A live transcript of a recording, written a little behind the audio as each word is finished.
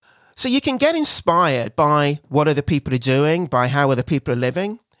So you can get inspired by what other people are doing, by how other people are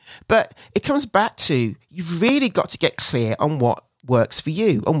living. But it comes back to, you've really got to get clear on what works for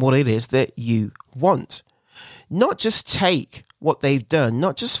you, on what it is that you want. Not just take what they've done,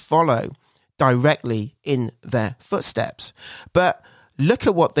 not just follow directly in their footsteps, but look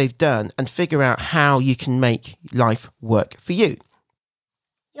at what they've done and figure out how you can make life work for you.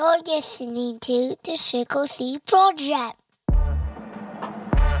 You're listening to the Triple C Project.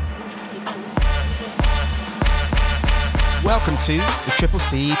 Welcome to the Triple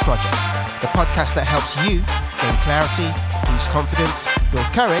C Project, the podcast that helps you gain clarity, boost confidence, build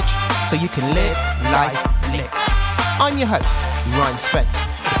courage, so you can live life lit. I'm your host, Ryan Spence,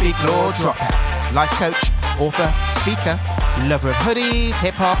 the big law dropout, life coach, author, speaker, lover of hoodies,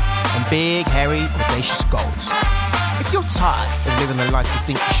 hip-hop, and big, hairy, audacious goals. If you're tired of living the life you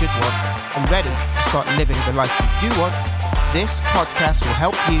think you should want and ready to start living the life you do want, this podcast will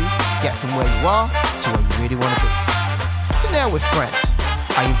help you get from where you are to where you really want to be. So now with friends,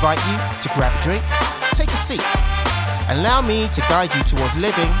 I invite you to grab a drink, take a seat, and allow me to guide you towards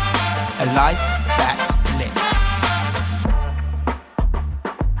living a life that's lit.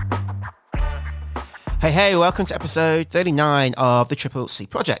 Hey, welcome to episode 39 of the Triple C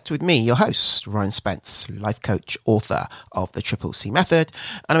Project with me, your host, Ryan Spence, life coach, author of the Triple C Method.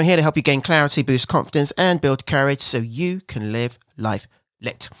 And I'm here to help you gain clarity, boost confidence, and build courage so you can live life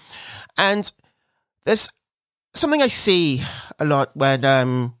lit. And there's something I see a lot when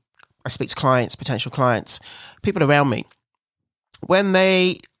I speak to clients, potential clients, people around me, when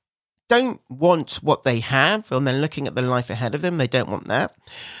they don't want what they have and they're looking at the life ahead of them, they don't want that.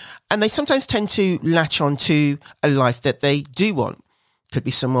 And they sometimes tend to latch on to a life that they do want. Could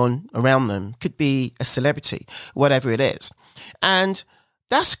be someone around them, could be a celebrity, whatever it is. And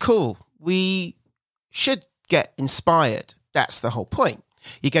that's cool. We should get inspired. That's the whole point.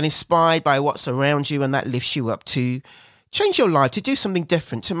 You get inspired by what's around you and that lifts you up to change your life, to do something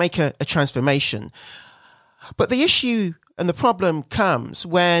different, to make a transformation. But the issue and the problem comes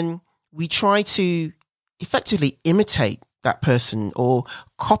when we try to effectively imitate that person or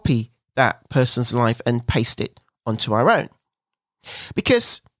copy that person's life and paste it onto our own.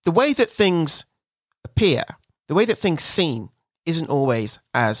 Because the way that things appear, the way that things seem, isn't always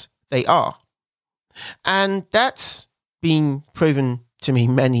as they are. And that's been proven to me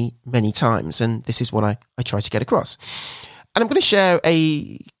many, many times. And this is what I try to get across. And I'm going to share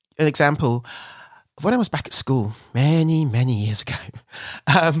an example of when I was back at school many, many years ago.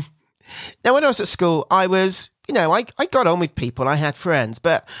 Now, when I was at school, I was, I got on with people. I had friends,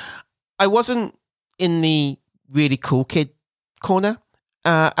 but I wasn't in the really cool kid corner.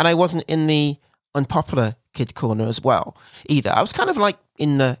 And I wasn't in the unpopular kid corner as well either. I was kind of like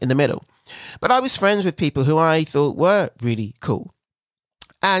in the middle. But I was friends with people who I thought were really cool.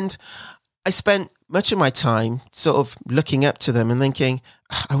 And I spent much of my time sort of looking up to them and thinking,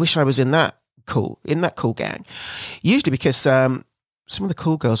 I wish I was in that cool gang. Usually because some of the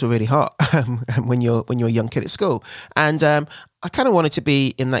cool girls were really hot when you're a young kid at school. And I kind of wanted to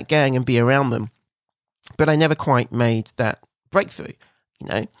be in that gang and be around them. But I never quite made that breakthrough,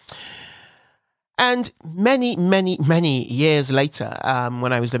 And many, many, many years later,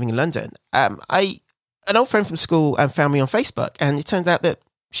 when I was living in London, an old friend from school found me on Facebook, and it turned out that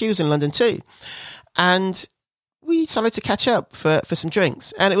she was in London too. And we started to catch up for some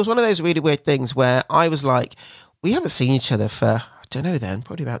drinks. And it was one of those really weird things where I was like, we haven't seen each other for, I don't know then,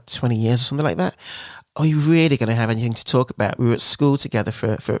 probably about 20 years or something like that. Are you really going to have anything to talk about? We were at school together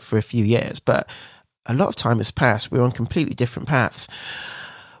for a few years, but a lot of time has passed. We were on completely different paths.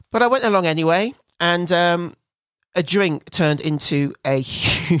 But I went along anyway. And a drink turned into a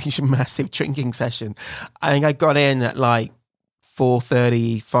huge, massive drinking session. I think I got in at like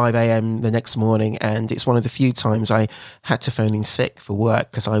 4:30, 5 a.m. the next morning. And it's one of the few times I had to phone in sick for work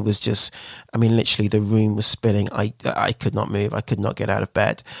because I was just, literally the room was spinning. I could not move. I could not get out of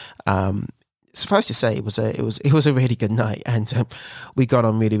bed. Suffice to say, it was a really good night. And we got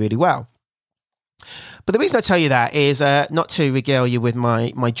on really, really well. But the reason I tell you that is not to regale you with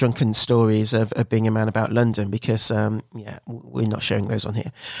my drunken stories of being a man about London, because, we're not sharing those on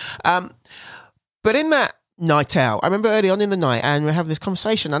here. But in that night out, I remember early on in the night, and we're having this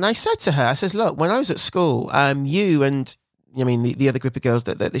conversation, and I said to her, I says, look, when I was at school, you and, the other group of girls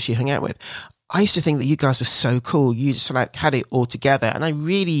that she hung out with, I used to think that you guys were so cool. You just like had it all together. And I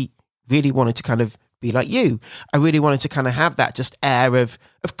really, really wanted to kind of be like you. I really wanted to kind of have that just air of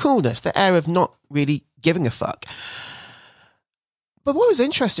coolness, the air of not really giving a fuck. But what was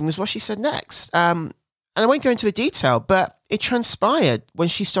interesting was what she said next. And I won't go into the detail, but it transpired when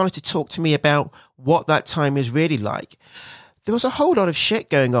she started to talk to me about what that time is really like, there was a whole lot of shit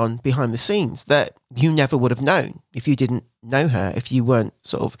going on behind the scenes that you never would have known if you didn't know her, if you weren't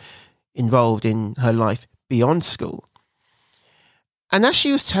sort of involved in her life beyond school. And as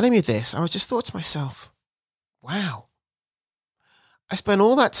she was telling me this, I just thought to myself, wow, I spent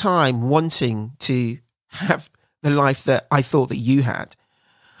all that time wanting to have the life that I thought that you had.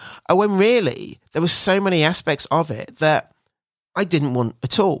 And when really there were so many aspects of it that I didn't want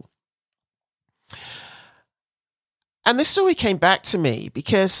at all. And this story came back to me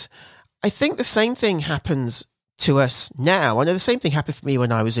because I think the same thing happens to us now. I know the same thing happened for me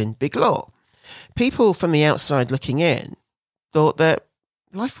when I was in Big Law. People from the outside looking in thought that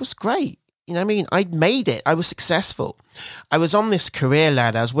life was great. You know what I mean? I'd made it. I was successful. I was on this career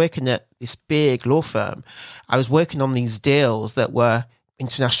ladder. I was working at this big law firm. I was working on these deals that were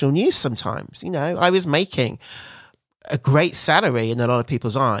international news sometimes. You know, I was making a great salary in a lot of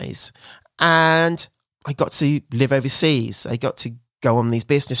people's eyes. And I got to live overseas. I got to go on these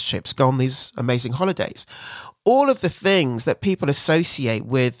business trips, go on these amazing holidays. All of the things that people associate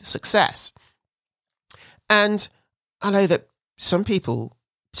with success. And I know that some people,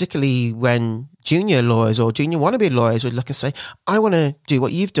 particularly when junior lawyers or junior wannabe lawyers would look and say, I want to do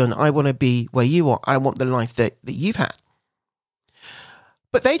what you've done. I want to be where you are. I want the life that you've had.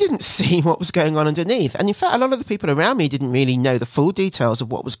 But they didn't see what was going on underneath. And in fact, a lot of the people around me didn't really know the full details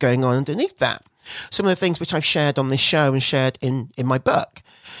of what was going on underneath that. Some of the things which I've shared on this show and shared in my book,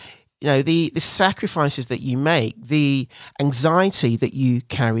 you know, the sacrifices that you make, the anxiety that you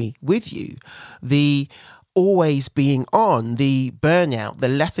carry with you, the always being on, the burnout, the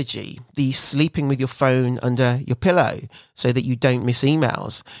lethargy, the sleeping with your phone under your pillow so that you don't miss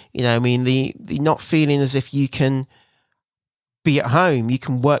emails. You know, I mean, the not feeling as if you can be at home, you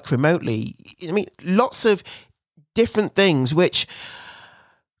can work remotely. I mean, lots of different things which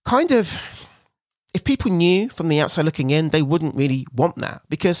kind of, if people knew from the outside looking in, they wouldn't really want that,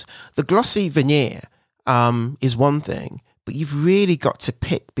 because the glossy veneer is one thing, but you've really got to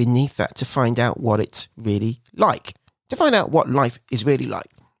pick beneath that to find out what it's really like, to find out what life is really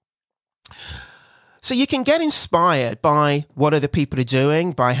like. So you can get inspired by what other people are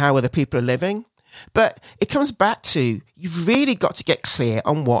doing, by how other people are living, but it comes back to you've really got to get clear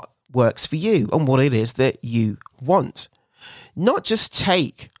on what works for you, on what it is that you want. Not just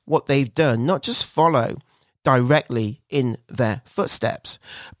take what they've done, not just follow directly in their footsteps,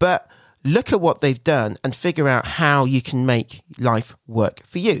 but look at what they've done and figure out how you can make life work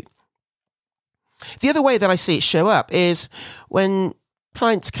for you. The other way that I see it show up is when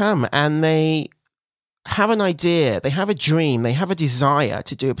clients come and they have an idea, they have a dream, they have a desire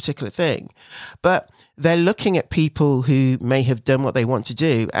to do a particular thing, but they're looking at people who may have done what they want to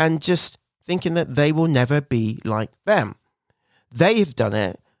do and just thinking that they will never be like them. They've done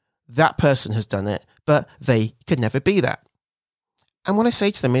it, that person has done it, but they could never be that. And what I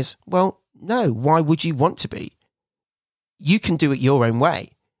say to them is, well, no, why would you want to be? You can do it your own way.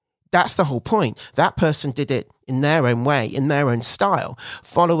 That's the whole point. That person did it in their own way, in their own style,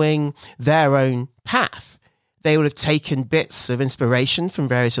 following their own path. They would have taken bits of inspiration from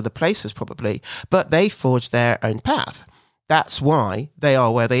various other places probably, but they forged their own path. That's why they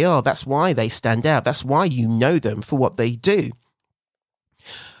are where they are. That's why they stand out. That's why you know them for what they do.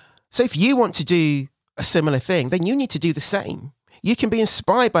 So if you want to do a similar thing, then you need to do the same. You can be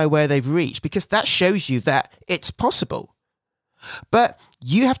inspired by where they've reached because that shows you that it's possible. But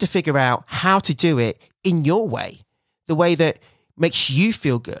you have to figure out how to do it in your way, the way that makes you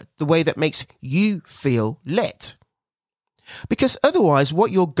feel good, the way that makes you feel lit. Because otherwise,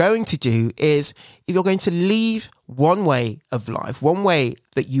 what you're going to do is, if you're going to leave one way of life, one way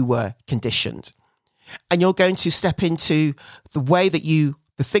that you were conditioned, and you're going to step into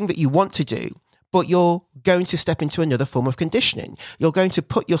the thing that you want to do, but you're going to step into another form of conditioning. You're going to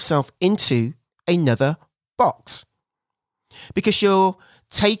put yourself into another box because you're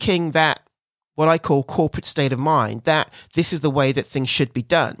taking that, what I call corporate state of mind, that this is the way that things should be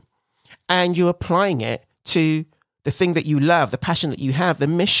done. And you're applying it to the thing that you love, the passion that you have, the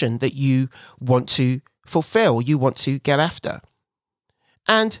mission that you want to fulfill, you want to get after.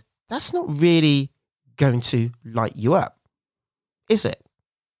 And that's not really going to light you up, is it?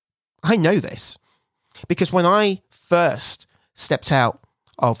 I know this because when I first stepped out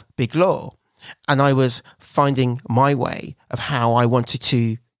of Big Law and I was finding my way of how I wanted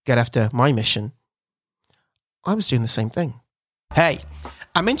to get after my mission, I was doing the same thing. Hey,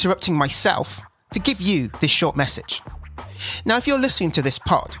 I'm interrupting myself to give you this short message. Now, if you're listening to this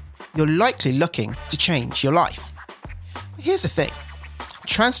pod, you're likely looking to change your life. But here's the thing.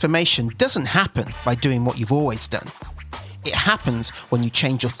 Transformation doesn't happen by doing what you've always done. It happens when you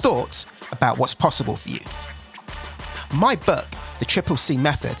change your thoughts about what's possible for you. My book, The Triple C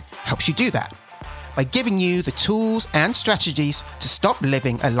Method, helps you do that by giving you the tools and strategies to stop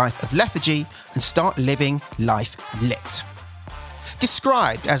living a life of lethargy and start living life lit.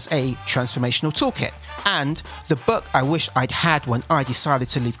 Described as a transformational toolkit and the book I wish I'd had when I decided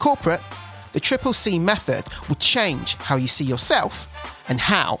to leave corporate, the Triple C Method will change how you see yourself and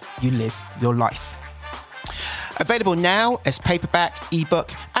how you live your life. Available now as paperback,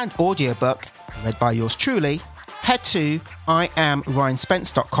 ebook and audiobook, read by yours truly, head to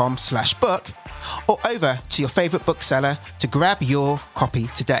iamryanspence.com/book or over to your favourite bookseller to grab your copy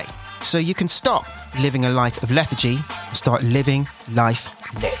today so you can stop living a life of lethargy and start living life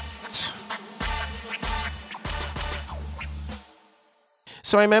lit.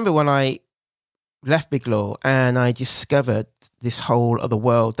 So I remember when I left Big Law and I discovered this whole other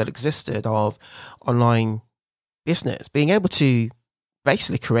world that existed of online business, being able to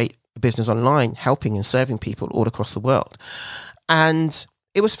basically create a business online, helping and serving people all across the world. And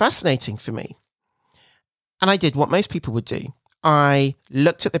it was fascinating for me. And I did what most people would do. I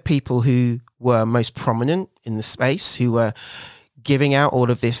looked at the people who were most prominent in the space, who were giving out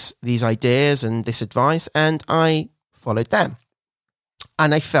all of these ideas and this advice, and I followed them.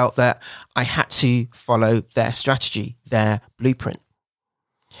 And I felt that I had to follow their strategy, their blueprint.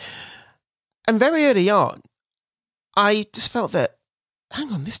 And very early on, I just felt that,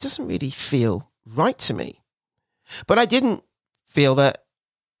 hang on, this doesn't really feel right to me. But I didn't feel that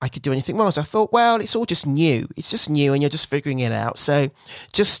I could do anything else. I thought, well, it's all just new. It's just new and you're just figuring it out. So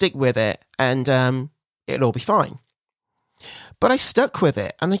just stick with it and it'll all be fine. But I stuck with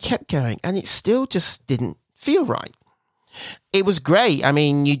it and I kept going and it still just didn't feel right. It was great. I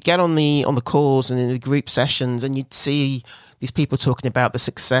mean, you'd get on the calls and in the group sessions and you'd see these people talking about the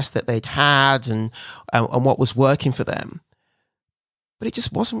success that they'd had and what was working for them. But it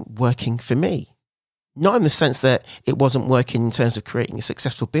just wasn't working for me. Not in the sense that it wasn't working in terms of creating a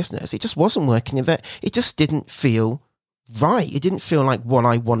successful business. It just wasn't working in that it just didn't feel right. It didn't feel like what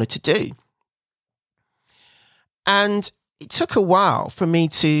I wanted to do. And it took a while for me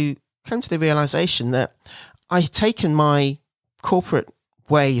to come to the realization that I had taken my corporate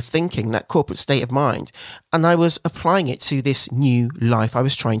way of thinking, that corporate state of mind, and I was applying it to this new life I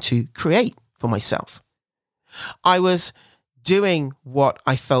was trying to create for myself. I was doing what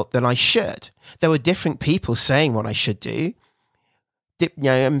I felt that I should. There were different people saying what I should do,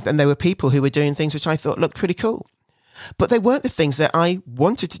 and there were people who were doing things which I thought looked pretty cool. But they weren't the things that I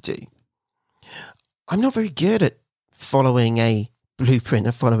wanted to do. I'm not very good at following a blueprint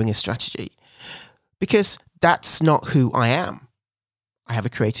or following a strategy because that's not who I am. I have a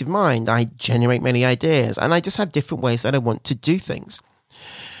creative mind. I generate many ideas and I just have different ways that I want to do things.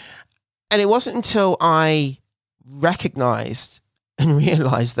 And it wasn't until I recognized and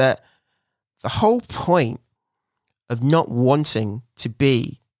realized that the whole point of not wanting to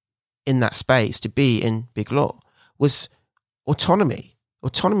be in that space, to be in Big Law, was autonomy.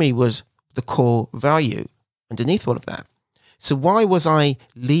 Autonomy was the core value underneath all of that. So why was I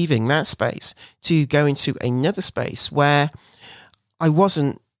leaving that space to go into another space where I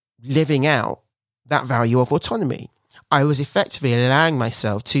wasn't living out that value of autonomy? I was effectively allowing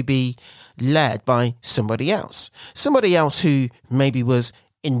myself to be led by somebody else who maybe was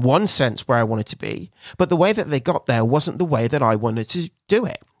in one sense where I wanted to be, but the way that they got there wasn't the way that I wanted to do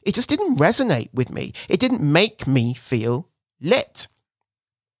it. It just didn't resonate with me. It didn't make me feel lit.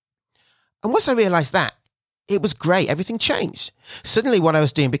 And once I realized that, it was great. Everything changed. Suddenly what I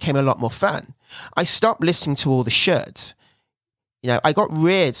was doing became a lot more fun. I stopped listening to all the shoulds. I got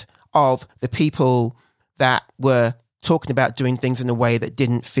rid of the people that were talking about doing things in a way that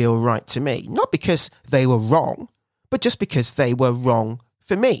didn't feel right to me. Not because they were wrong, but just because they were wrong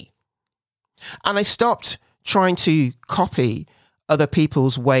for me. And I stopped trying to copy other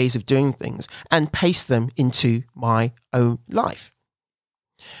people's ways of doing things and paste them into my own life.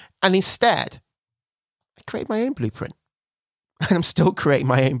 And instead, I created my own blueprint. And I'm still creating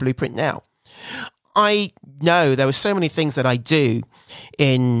my own blueprint now. I know there were so many things that I do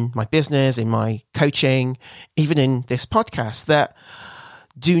in my business, in my coaching, even in this podcast that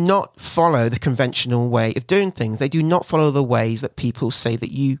do not follow the conventional way of doing things. They do not follow the ways that people say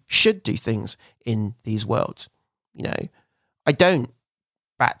that you should do things in these worlds. I don't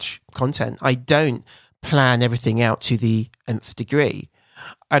batch content. I don't plan everything out to the nth degree.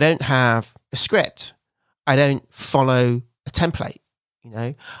 I don't have a script. I don't follow a template.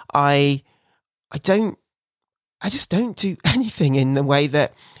 I just don't do anything in the way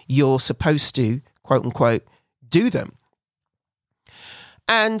that you're supposed to, quote unquote, do them.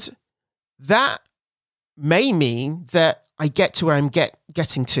 And that may mean that I get to where I'm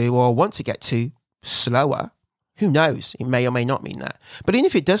getting to or want to get to slower. Who knows? It may or may not mean that. But even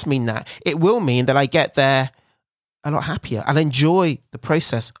if it does mean that, it will mean that I get there a lot happier. I'll enjoy the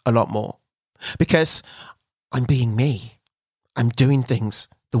process a lot more because I'm being me. I'm doing things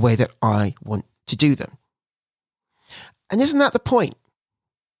the way that I want to do them. And isn't that the point?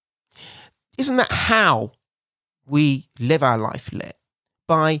 Isn't that how we live our life lit?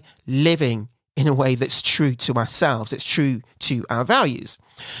 By living in a way that's true to ourselves, it's true to our values.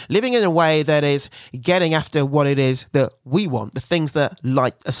 Living in a way that is getting after what it is that we want, the things that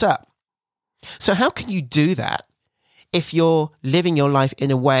light us up. So how can you do that if you're living your life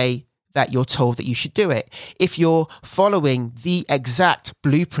in a way that you're told that you should do it? If you're following the exact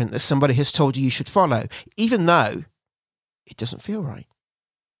blueprint that somebody has told you should follow, even though it doesn't feel right.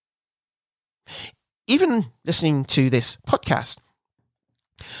 Even listening to this podcast,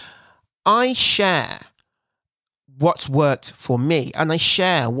 I share what's worked for me and I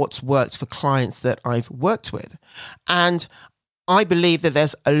share what's worked for clients that I've worked with. And I believe that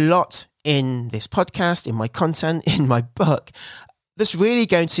there's a lot in this podcast, in my content, in my book, that's really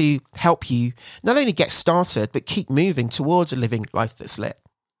going to help you not only get started, but keep moving towards a living life that's lit.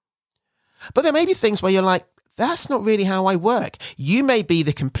 But there may be things where you're like, that's not really how I work. You may be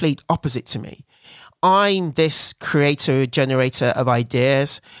the complete opposite to me. I'm this creator, generator of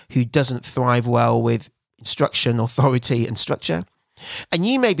ideas who doesn't thrive well with instruction, authority, and structure. And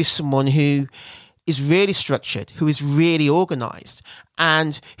you may be someone who is really structured, who is really organized,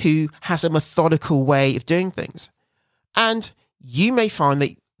 and who has a methodical way of doing things. And you may find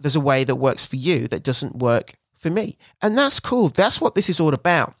that there's a way that works for you that doesn't work for me. And that's cool. That's what this is all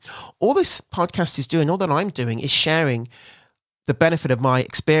about. All this podcast is doing, all that I'm doing is sharing the benefit of my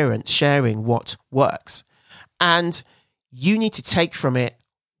experience, sharing what works. And you need to take from it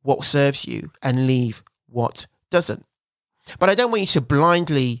what serves you and leave what doesn't. But I don't want you to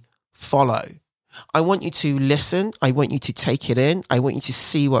blindly follow. I want you to listen. I want you to take it in. I want you to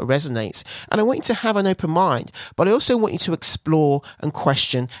see what resonates. And I want you to have an open mind. But I also want you to explore and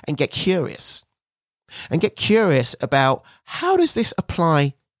question and get curious. And get curious about, how does this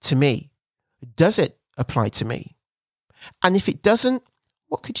apply to me? Does it apply to me? And if it doesn't,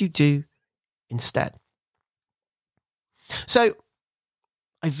 what could you do instead? So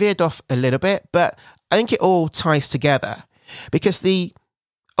I veered off a little bit, but I think it all ties together because the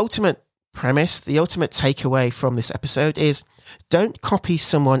ultimate premise, the ultimate takeaway from this episode is, don't copy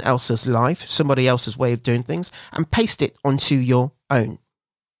someone else's life, somebody else's way of doing things, and paste it onto your own.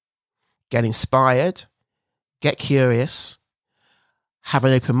 Get inspired, get curious, have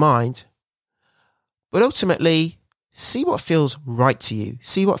an open mind, but ultimately see what feels right to you,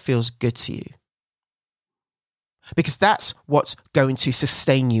 see what feels good to you. Because that's what's going to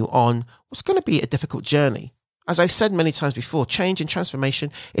sustain you on what's going to be a difficult journey. As I've said many times before, change and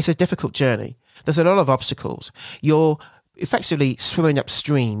transformation is a difficult journey. There's a lot of obstacles. You're effectively swimming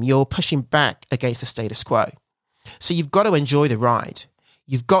upstream. You're pushing back against the status quo. So you've got to enjoy the ride.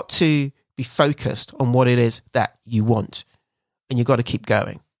 You've got to be focused on what it is that you want. And you've got to keep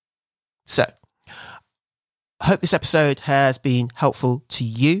going. So I hope this episode has been helpful to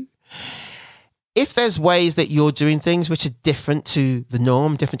you. If there's ways that you're doing things which are different to the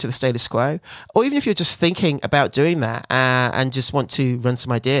norm, different to the status quo, or even if you're just thinking about doing that and just want to run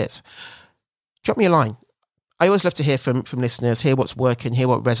some ideas, drop me a line. I always love to hear from listeners, hear what's working, hear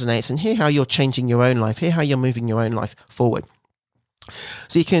what resonates, and hear how you're changing your own life, hear how you're moving your own life forward.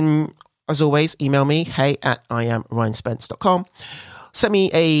 So you can, as always, email me, hey@IamRyanSpence.com. Send me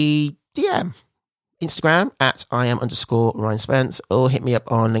a DM. Instagram @Iam_Ryan Spence, or hit me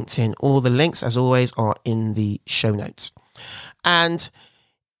up on LinkedIn. All the links, as always, are in the show notes. And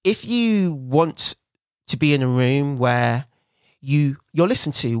if you want to be in a room where you're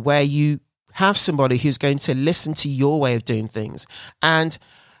listened to, where you have somebody who's going to listen to your way of doing things and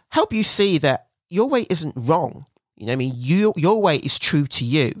help you see that your way isn't wrong. You know what I mean? Your way is true to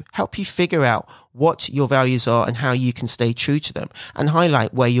you. Help you figure out what your values are and how you can stay true to them, and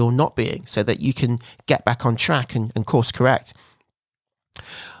highlight where you're not being so that you can get back on track and course correct.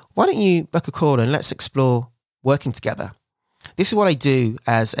 Why don't you book a call and let's explore working together? This is what I do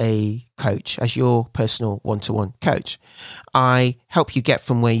as a coach, as your personal one-to-one coach. I help you get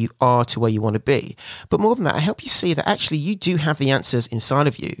from where you are to where you want to be. But more than that, I help you see that actually you do have the answers inside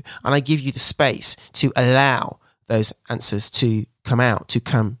of you, and I give you the space to allow those answers to come out, to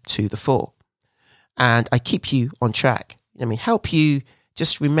come to the fore. And I keep you on track. I mean, help you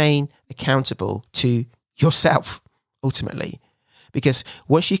just remain accountable to yourself, ultimately. Because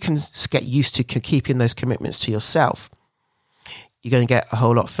once you can get used to keeping those commitments to yourself, you're going to get a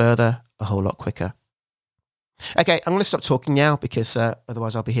whole lot further, a whole lot quicker. Okay, I'm going to stop talking now because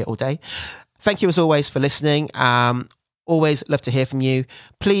otherwise I'll be here all day. thank you as always for listening. Always love to hear from you.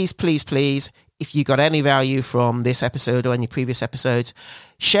 Please, please, please, if you got any value from this episode or any previous episodes,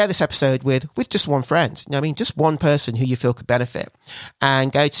 share this episode with just one friend. You know what I mean? Just one person who you feel could benefit.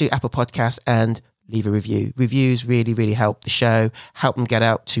 And go to Apple Podcasts and leave a review. Reviews really, really help the show, help them get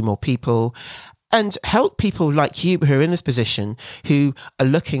out to more people, and help people like you who are in this position, who are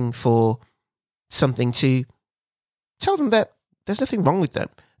looking for something to tell them that there's nothing wrong with them,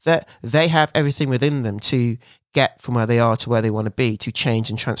 that they have everything within them to get from where they are to where they want to be, to change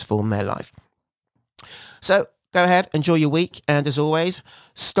and transform their life. So go ahead, enjoy your week. And as always,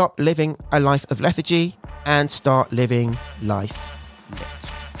 stop living a life of lethargy and start living life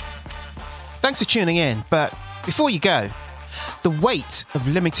lit. Thanks for tuning in. But before you go, the weight of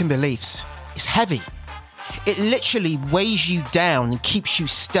limiting beliefs is heavy. It literally weighs you down and keeps you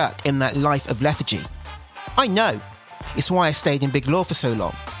stuck in that life of lethargy. I know. It's why I stayed in big law for so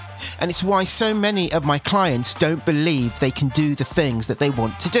long. And it's why so many of my clients don't believe they can do the things that they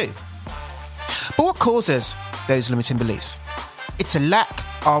want to do. But what causes those limiting beliefs? It's a lack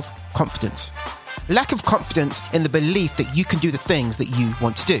of confidence. Lack of confidence in the belief that you can do the things that you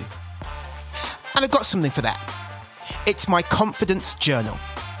want to do. And I've got something for that. It's my confidence journal.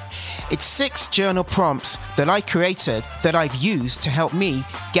 It's 6 journal prompts that I created that I've used to help me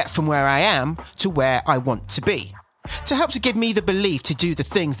get from where I am to where I want to be. To help to give me the belief to do the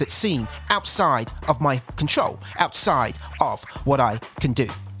things that seem outside of my control, outside of what I can do.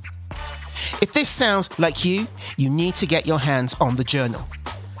 If this sounds like you need to get your hands on the journal.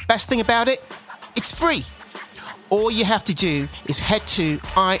 Best thing about it, it's free. All you have to do is head to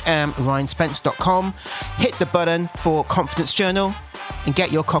IamRyanSpence.com, hit the button for Confidence Journal, and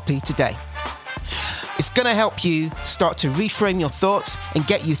get your copy today. It's going to help you start to reframe your thoughts and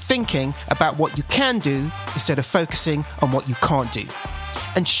get you thinking about what you can do instead of focusing on what you can't do,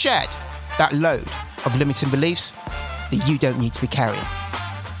 and shed that load of limiting beliefs that you don't need to be carrying.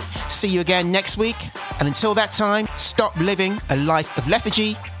 See you again next week, and until that time, stop living a life of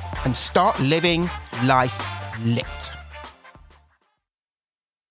lethargy and start living life lit.